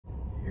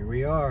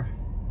we are,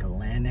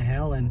 Glen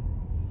Helen.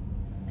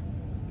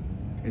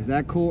 Is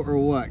that cool or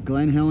what?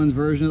 Glen Helen's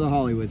version of the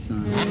Hollywood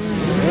sign.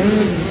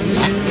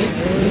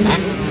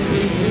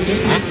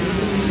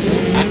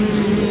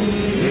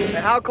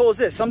 And how cool is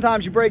this?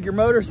 Sometimes you break your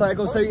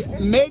motorcycle, so you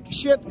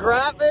makeshift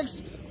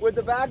graphics with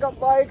the backup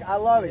bike. I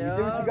love it. You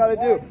do what you gotta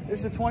do. This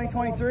is a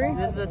 2023?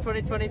 This is a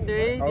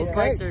 2023. Okay. These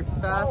bikes are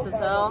fast as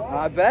hell.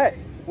 I bet.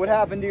 What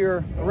happened to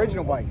your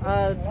original bike?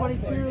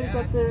 22 is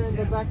up there in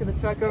the back of the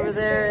truck over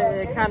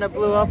there. It kind of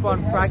blew up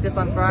on practice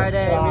on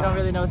Friday. We don't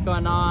really know what's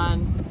going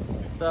on.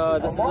 So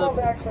this is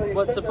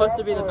what's supposed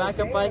to be the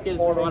backup bike is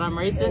what I'm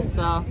racing,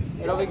 so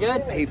it'll be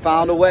good. He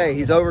found a way.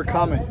 He's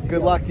overcoming.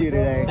 Good luck to you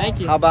today. Thank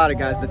you. How about it,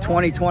 guys? The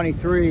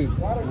 2023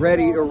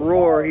 ready to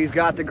roar. He's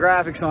got the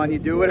graphics on. You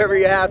do whatever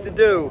you have to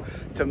do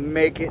to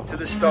make it to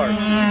the start.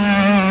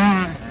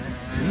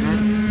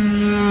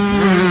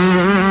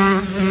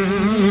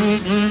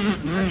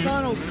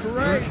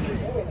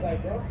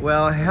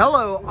 Well,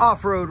 hello,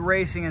 Off-Road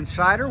Racing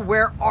Insider.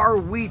 Where are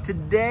we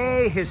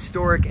today?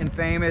 Historic and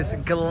famous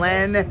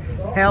Glen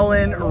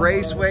Helen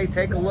Raceway.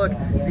 Take a look.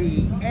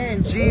 The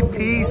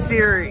NGP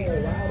Series.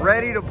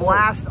 Ready to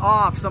blast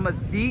off. Some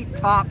of the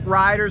top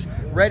riders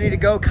ready to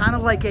go. Kind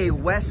of like a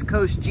West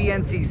Coast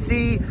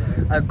GNCC.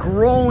 A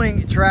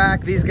growing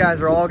track. These guys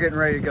are all getting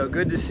ready to go.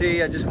 Good to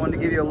see. I just wanted to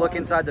give you a look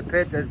inside the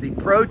pits as the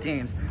pro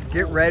teams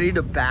get ready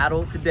to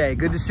battle today.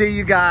 Good to see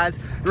you guys.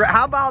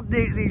 How about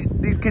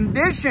these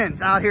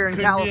conditions out here in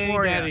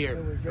California?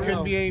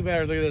 Couldn't be any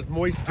better. Look at this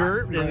moist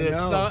dirt, and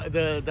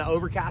the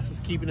overcast is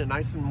keeping it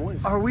nice and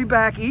moist. Are we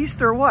back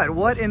east or what?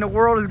 What in the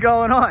world is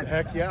going on?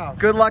 Heck yeah.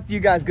 Good luck to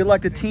you guys. Good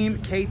luck to Team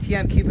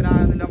KTM. Keep an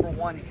eye on the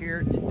 #1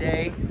 here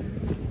today.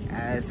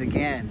 As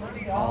again,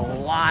 a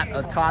lot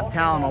of top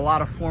talent, a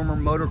lot of former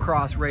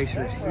motocross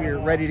racers here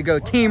ready to go.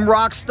 Team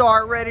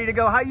Rockstar ready to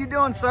go. How you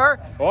doing, sir?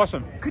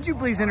 Awesome. Could you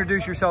please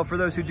introduce yourself for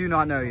those who do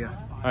not know you?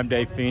 I'm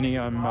Dave Feeney.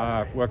 I'm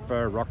work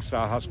for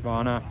Rockstar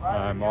Husqvarna.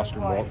 I'm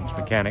Austin Walton's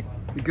mechanic.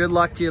 Good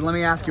luck to you. Let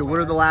me ask you, what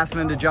are the last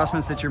minute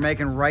adjustments that you're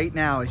making right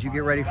now as you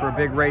get ready for a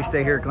big race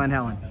day here at Glen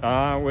Helen?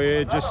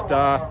 We're just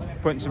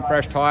putting some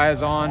fresh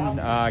tires on,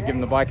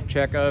 giving the bike a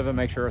check over,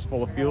 make sure it's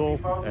full of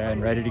fuel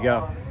and ready to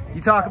go. You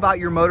talk about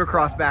your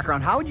motocross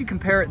background. How would you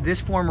compare this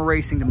form of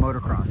racing to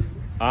motocross?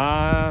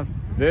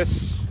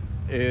 This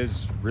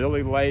is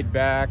really laid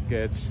back.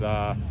 It's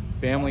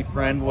family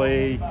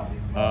friendly.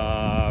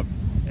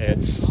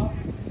 It's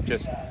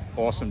just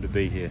awesome to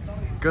be here.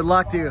 Good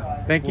luck to you.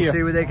 Thank you. We'll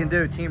see what they can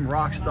do. Team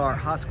Rockstar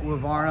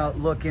Husqvarna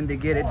looking to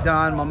get it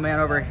done. My man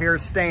over here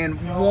staying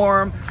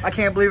warm. I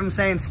can't believe I'm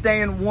saying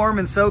staying warm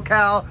in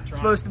SoCal. It's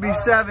supposed to be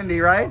 70,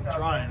 right?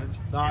 Trying. It's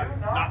not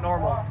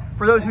normal.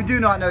 For those who do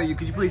not know you,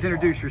 could you please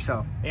introduce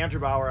yourself? Andrew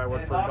Bauer. I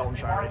work for Dalton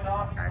Shirey.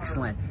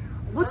 Excellent.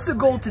 What's the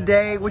goal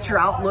today? What's your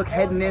outlook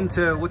heading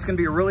into what's going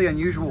to be a really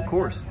unusual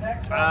course?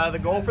 The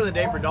goal for the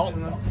day for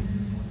Dalton,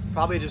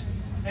 probably just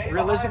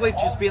realistically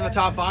just be in the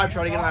top 5,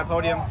 try to get on that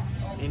podium,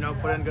 you know,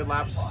 put in good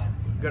laps,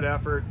 good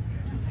effort,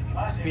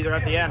 just be there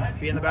at the end,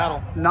 be in the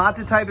battle. Not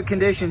the type of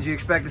conditions you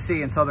expect to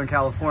see in Southern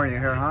California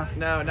here, huh?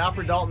 No, not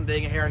for Dalton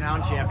being a hare and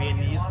hound champion.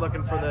 He's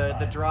looking for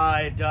the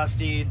dry,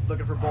 dusty,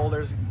 looking for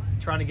boulders,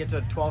 trying to get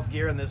to 12th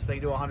gear in this thing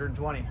to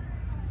 120.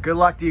 Good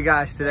luck to you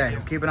guys today.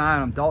 Keep an eye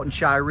on him. Dalton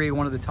Shirey,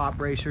 one of the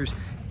top racers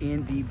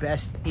in the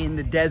Best in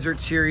the Desert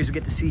series. We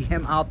get to see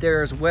him out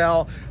there as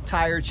well.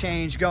 Tire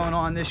change going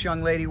on. This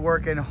young lady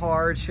working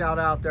hard. Shout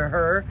out to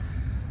her.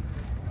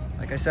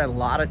 Like I said, a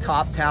lot of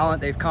top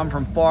talent. They've come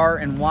from far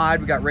and wide.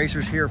 We got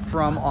racers here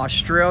from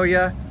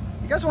Australia.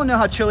 You guys want to know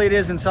how chilly it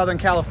is in Southern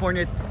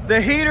California?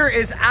 The heater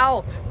is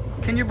out.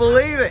 Can you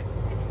believe it?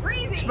 It's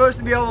freezing. You're supposed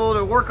to be able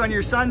to work on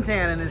your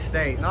suntan in this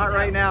state. Not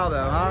right now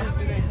though, huh?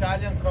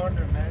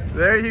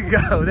 There you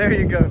go. There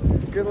you go.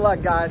 Good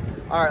luck, guys.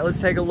 All right,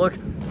 let's take a look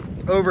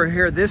over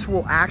here. This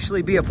will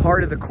actually be a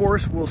part of the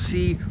course. We'll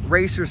see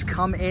racers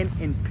come in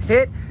and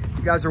pit.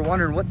 You guys are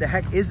wondering what the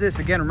heck is this?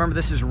 Again, remember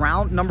this is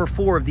round number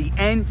 4 of the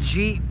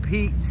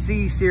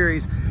NGPC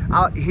series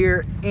out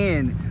here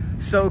in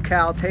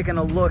SoCal. Taking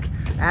a look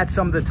at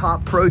some of the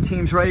top pro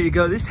teams ready to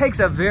go. This takes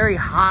a very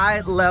high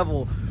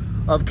level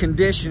of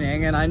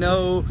conditioning, and I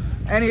know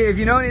if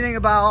you know anything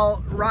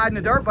about riding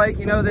a dirt bike,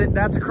 you know that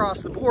that's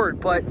across the board.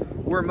 But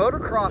where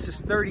motocross is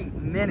 30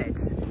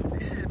 minutes,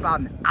 this is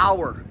about an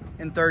hour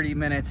and 30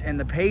 minutes, and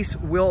the pace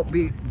will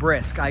be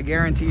brisk. I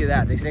guarantee you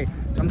that. They say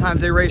sometimes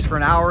they race for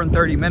an hour and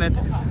 30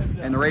 minutes,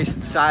 and the race is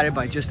decided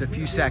by just a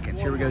few seconds.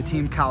 Here we go,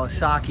 Team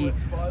Kawasaki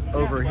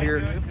over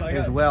here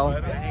as well.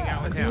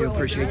 I do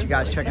appreciate you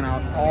guys checking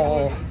out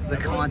all the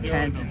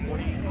content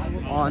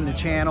on the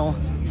channel.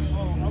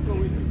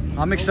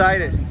 I'm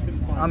excited.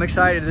 I'm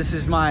excited. This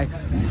is my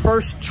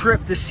first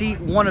trip to see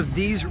one of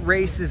these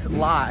races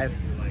live.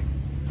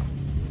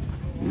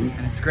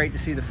 And it's great to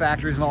see the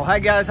factories and all. Hi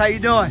guys, how you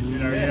doing?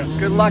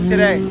 Good luck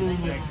today.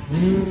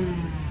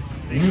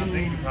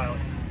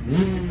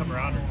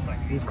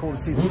 It's cool to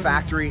see the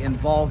factory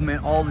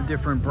involvement, all the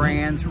different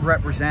brands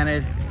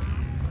represented.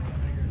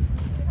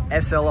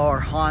 SLR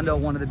Honda,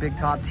 one of the big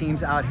top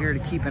teams out here to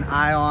keep an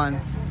eye on.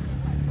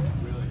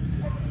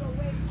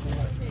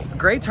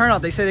 great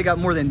turnout. They say they got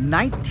more than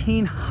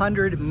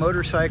 1,900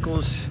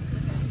 motorcycles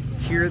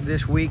here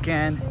this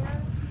weekend.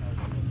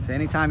 So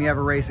anytime you have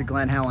a race at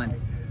Glen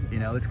Helen, you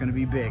know it's going to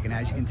be big. And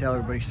as you can tell,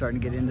 everybody's starting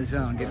to get in the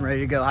zone, getting ready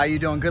to go. How you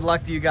doing? Good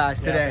luck to you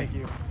guys today. Thank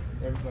you.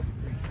 Everybody.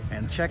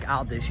 And check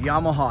out this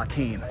Yamaha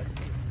team.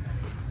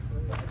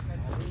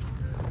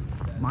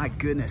 My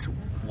goodness,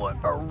 what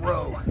a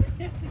row.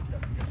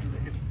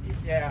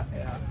 Yeah.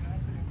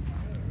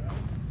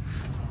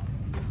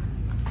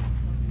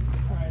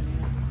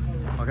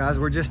 Well, guys,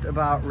 we're just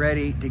about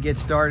ready to get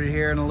started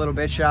here in a little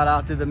bit. Shout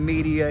out to the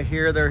media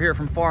here. They're here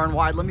from far and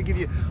wide. Let me give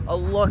you a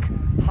look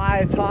high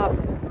atop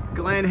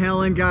Glen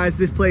Helen, guys.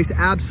 This place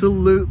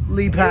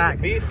absolutely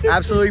packed.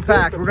 Absolutely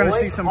packed. We're going to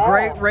see some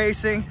great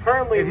racing.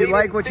 If you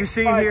like what you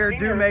see here,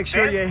 do make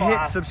sure you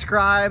hit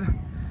subscribe.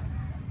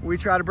 We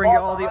try to bring you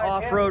all the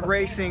off-road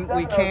racing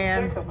we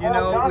can. You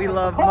know, we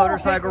love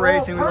motorcycle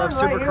racing. We love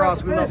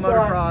Supercross. We love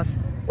motocross.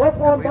 We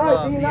love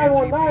the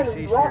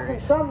NGPC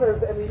series.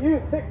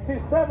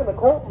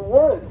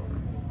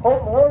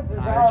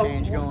 Tire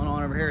change going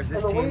on over here as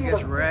this team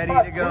gets ready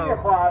to go.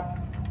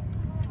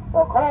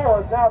 Well, Carl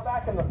is now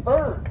back in the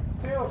third.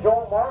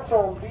 Joel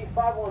Marshall and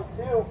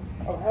B512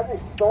 of Heavy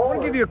Storm. I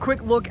want to give you a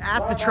quick look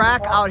at the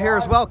track out here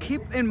as well.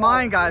 Keep in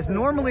mind, guys,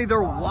 normally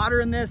they're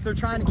watering this. They're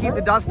trying to keep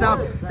the dust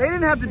down. They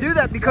didn't have to do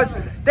that because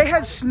they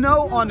had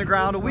snow on the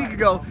ground a week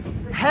ago.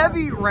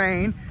 Heavy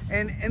rain.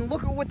 And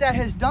look at what that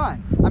has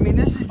done. I mean,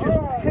 this is just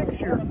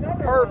picture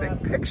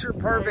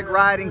perfect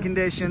riding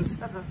conditions.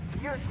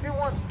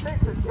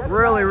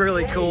 Really,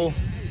 really cool.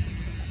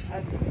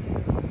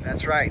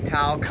 That's right,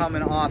 Tao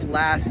coming off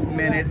last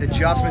minute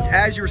adjustments.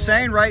 As you were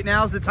saying, right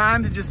now is the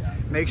time to just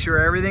make sure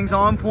everything's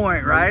on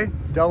point, right?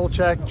 Double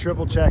check,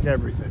 triple check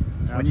everything.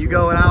 When you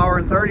go an hour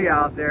and 30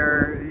 out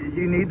there,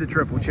 you need the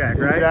triple check,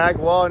 right?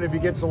 Exactly. Well, and if he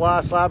gets the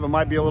last lap, it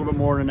might be a little bit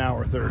more than an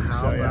hour 30.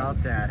 How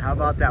about that? How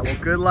about that? Well,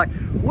 good luck.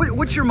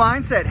 What's your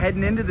mindset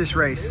heading into this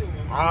race?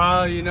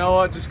 You know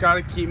what, just got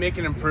to keep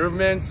making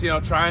improvements, you know,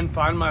 try and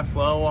find my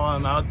flow while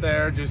I'm out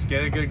there, just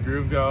get a good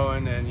groove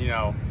going and, you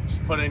know,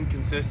 just put in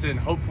consistent,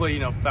 hopefully, you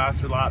know,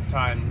 faster lap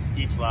times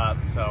each lap.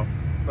 So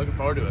looking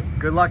forward to it.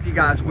 Good luck to you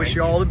guys. Wish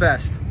you all the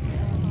best.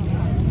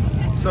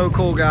 So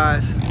cool,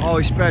 guys.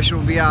 Always special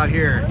to be out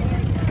here.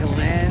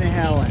 Glen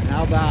Helen,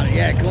 how about it?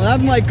 Yeah,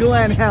 nothing like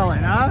Glen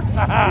Helen, huh?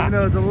 Even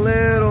though it's a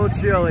little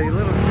chilly,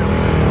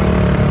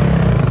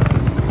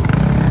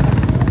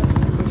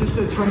 Just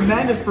a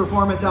tremendous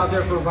performance out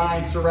there for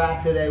Ryan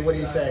Surratt today. What do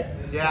you say?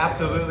 Yeah,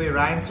 absolutely.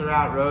 Ryan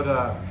Surratt rode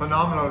a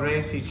phenomenal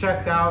race. He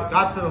checked out,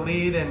 got to the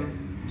lead,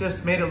 and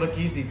just made it look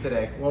easy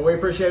today. Well, we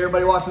appreciate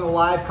everybody watching the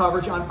live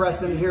coverage.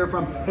 Unprecedented here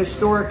from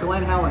historic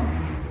Glen Helen.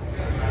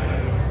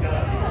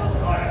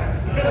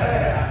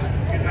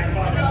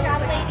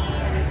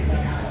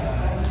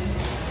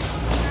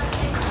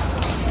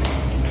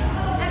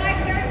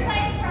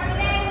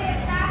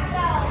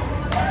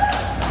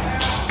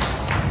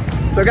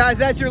 So guys,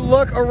 that's your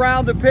look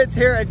around the pits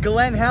here at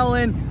Glen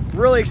Helen.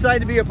 Really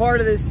excited to be a part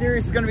of this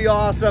series. It's gonna be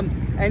awesome.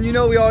 And you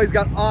know we always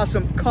got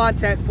awesome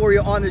content for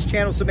you on this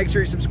channel, so make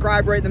sure you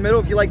subscribe right in the middle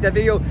if you like that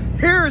video.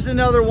 Here's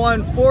another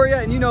one for you.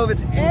 And you know if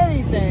it's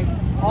anything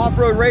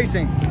off-road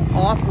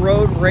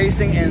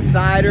Racing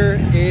Insider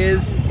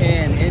is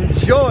in.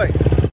 Enjoy.